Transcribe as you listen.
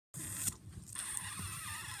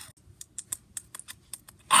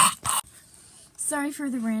Sorry for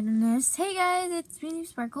the randomness. Hey guys, it's me,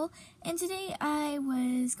 Sparkle, and today I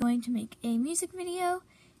was going to make a music video,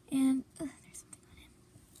 and there's something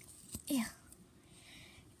on him.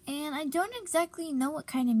 And I don't exactly know what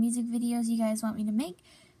kind of music videos you guys want me to make,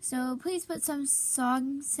 so please put some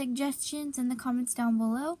song suggestions in the comments down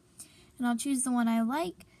below, and I'll choose the one I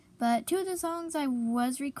like. But two of the songs I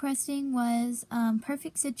was requesting was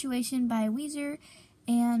Perfect Situation by Weezer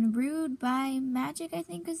and Rude by Magic, I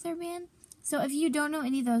think is their band. So if you don't know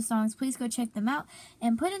any of those songs, please go check them out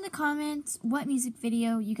and put in the comments what music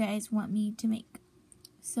video you guys want me to make.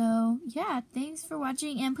 So yeah, thanks for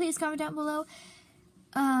watching, and please comment down below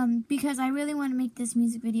because I really want to make this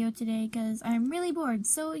music video today because I'm really bored.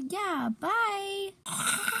 So yeah, bye!